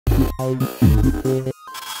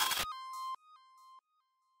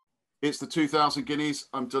It's the 2000 Guineas.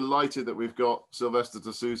 I'm delighted that we've got Silvestre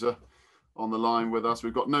de Sousa on the line with us.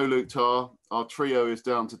 We've got no Luke Tarr. Our trio is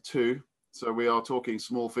down to 2. So we are talking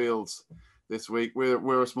small fields this week.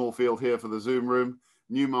 We're a small field here for the Zoom room.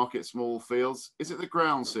 Newmarket small fields. Is it the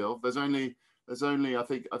ground, Sil? There's only I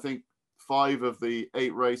think 5 of the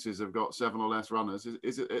 8 races have got 7 or less runners.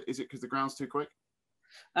 Is it because the ground's too quick?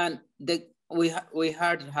 And we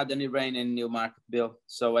hardly had any rain in Newmarket, Bill.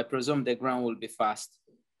 So I presume the ground will be fast.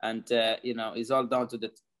 And, it's all down to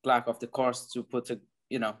the clerk of the course to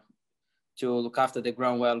to look after the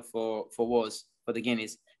ground well for the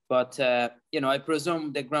Guineas. But, I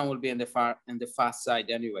presume the ground will be in the fast side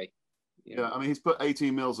anyway. Yeah, I mean, he's put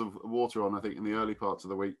 18 mils of water on, I think, in the early parts of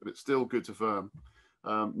the week, but it's still good to firm.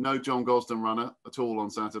 No John Gosden runner at all on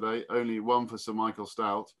Saturday, only one for Sir Michael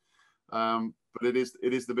Stout. But it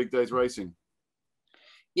is the big day's racing.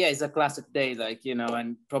 Yeah, it's a classic day,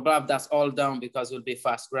 and probably that's all down because it'll be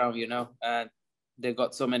fast ground, and they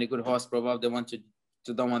got so many good horses, probably they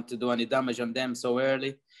don't want to do any damage on them so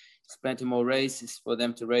early. There's plenty more races for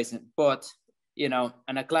them to race in. But, on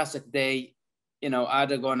a classic day,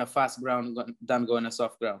 either go on a fast ground than go on a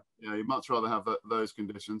soft ground. Yeah, you'd much rather have those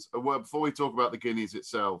conditions. Well, before we talk about the Guineas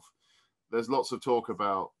itself, there's lots of talk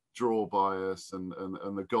about draw bias and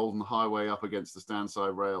the golden highway up against the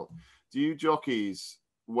standside rail. Do you jockeys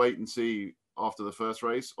wait and see after the first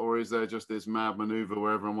race, or is there just this mad maneuver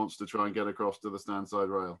where everyone wants to try and get across to the standside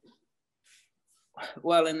rail?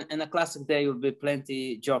 Well, in a classic day, will be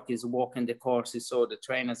plenty jockeys walking the courses, or the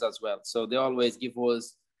trainers as well. So they always give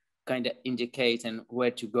us kind of indicating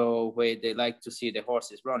where to go, where they like to see the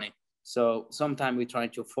horses running. So sometimes we try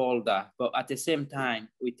to follow that, but at the same time,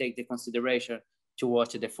 we take the consideration to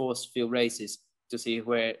watch the first few races to see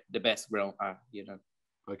where the best ground are,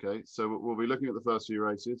 Okay, so we'll be looking at the first few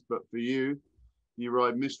races, but for you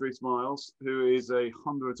ride Mystery Smiles, who is a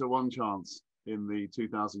 100 to 1 chance in the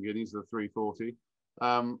 2000 Guineas, the 340.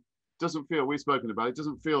 Doesn't feel, we've spoken about it,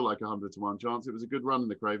 doesn't feel like a 100 to 1 chance. It was a good run in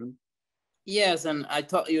the Craven. Yes, and I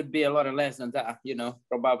thought it would be a lot less than that,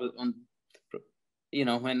 probably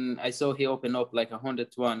when I saw he opened up like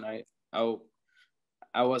 100 to 1,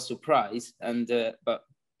 I was surprised, and but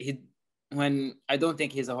when I don't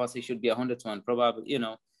think he's a horse, he should be 100 to 1, probably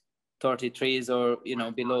 33s or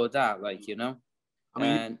below that, I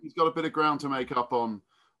mean, he's got a bit of ground to make up on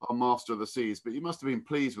Master of the Seas, but you must have been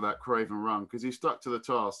pleased with that Craven run because he stuck to the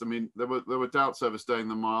task. I mean, there were doubts over staying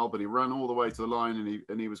the mile, but he ran all the way to the line,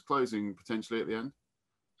 and he was closing potentially at the end.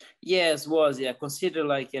 Yes,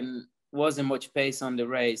 consider wasn't much pace on the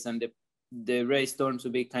race, and the race turned to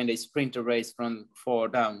be kind of a sprinter race from 4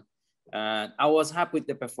 down. I was happy with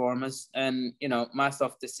the performance, and Master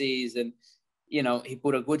of the Seas, and he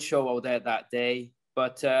put a good show out there that day.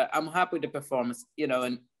 But I'm happy with the performance,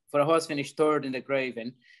 and for a horse finished 3rd in the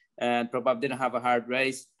Craven, and probably didn't have a hard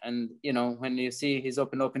race. And when you see he's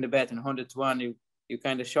opened up in the bet and 100 to 1, you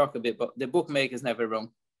kind of shock a bit. But the bookmakers never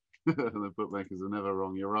wrong. The bookmakers are never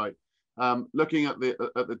wrong. You're right. Looking at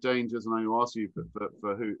the dangers, and I will ask you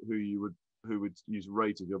for who would use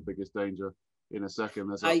rate as your biggest danger in a second.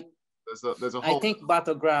 There's a whole. I think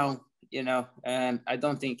Battleground, and I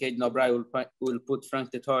don't think Aidan O'Brien will put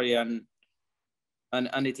Frank Dettori and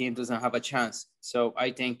any team doesn't have a chance. So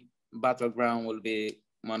I think Battleground will be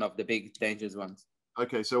one of the big dangerous ones.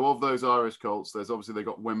 Okay, so of those Irish colts, there's obviously they've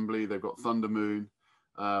got Wembley, they've got Thunder Moon,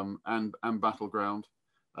 and Battleground.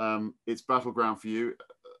 It's Battleground for you,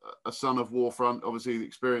 a son of Warfront, obviously the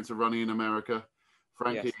experience of running in America.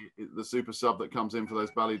 Frankie, yes. The super sub that comes in for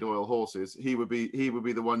those Ballydoyle horses, he would be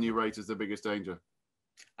the one you rate as the biggest danger.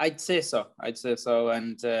 I'd say so,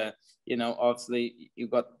 and obviously you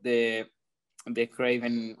got the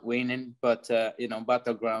Craven winning, but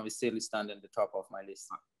Battleground is still standing at the top of my list.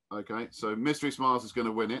 Okay, so Mystery Smiles is going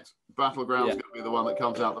to win it. Battleground's going to be the one that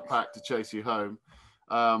comes out the pack to chase you home.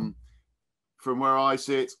 From where I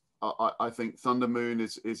sit, I think Thunder Moon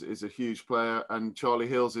is a huge player, and Charlie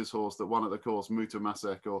Hill's horse that won at the course, Muta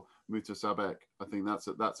Masek or Muta Sabek, I think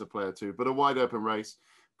that's a player too. But a wide open race.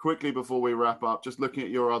 Quickly before we wrap up, just looking at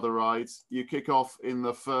your other rides, you kick off in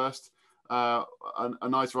the first. A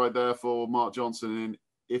nice ride there for Mark Johnson in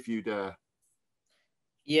If You Dare.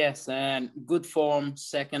 Yes, and good form.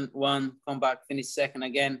 Second one, come back, finish second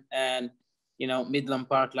again, and Midland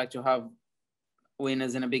Park like to have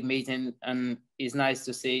winners in a big meeting, and it's nice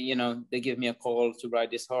to see, they give me a call to ride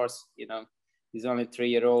this horse. He's only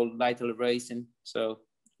 3-year-old, Lytle racing. So,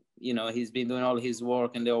 he's been doing all his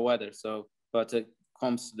work in the weather. So, but it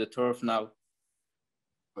comes to the turf now.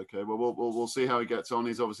 Okay, well, we'll see how he gets on.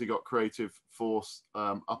 He's obviously got Creative Force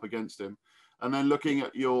up against him. And then looking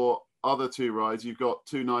at your other two rides. You've got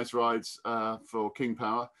two nice rides for King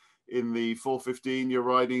Power. In the 4:15, you're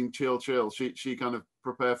riding Chill Chill. She kind of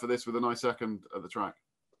prepared for this with a nice second at the track.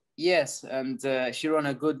 Yes, and she ran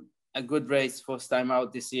a good race first time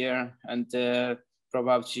out this year, and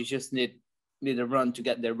probably she just need a run to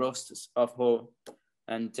get the rust off her.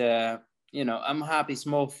 And you know, I'm happy.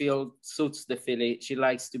 Small field suits the filly. She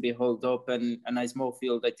likes to be held up, and a nice small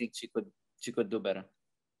field, I think she could do better.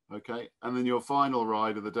 Okay, and then your final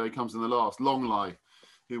ride of the day comes in the last, Long Lie,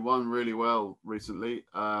 who won really well recently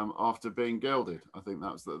after being gelded. I think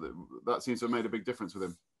that seems to have made a big difference with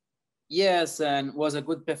him. Yes, and was a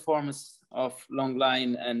good performance of Long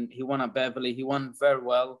Line, and he won at Beverley. He won very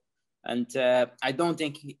well, and I don't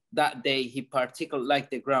think that day he particularly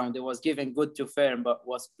liked the ground. It was given good to firm, but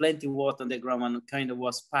was plenty water on the ground and kind of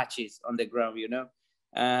was patches on the ground, you know.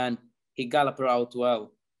 And he galloped out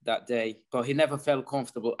well that day, but he never felt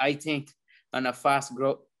comfortable. I think on a fast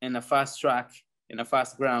track, in a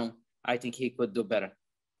fast ground, I think he could do better.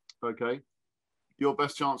 Okay, your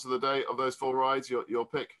best chance of the day of those four rides, your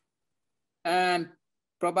pick. And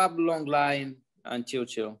probably Long Line and Chill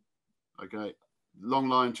Chill. Okay, Long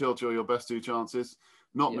Line, Chill Chill, your best two chances.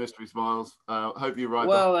 Not Mystery Smiles. Hope you ride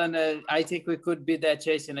well, that. And I think we could be there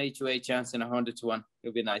chasing each way chance in 100 to 1. It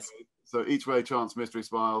would be nice. Okay. So each way chance, Mystery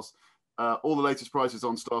Smiles. All the latest prices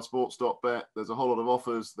on starsports.bet. There's a whole lot of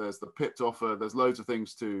offers. There's the pipped offer. There's loads of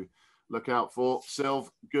things to look out for. Silv,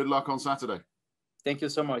 good luck on Saturday. Thank you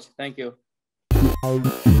so much. Thank you.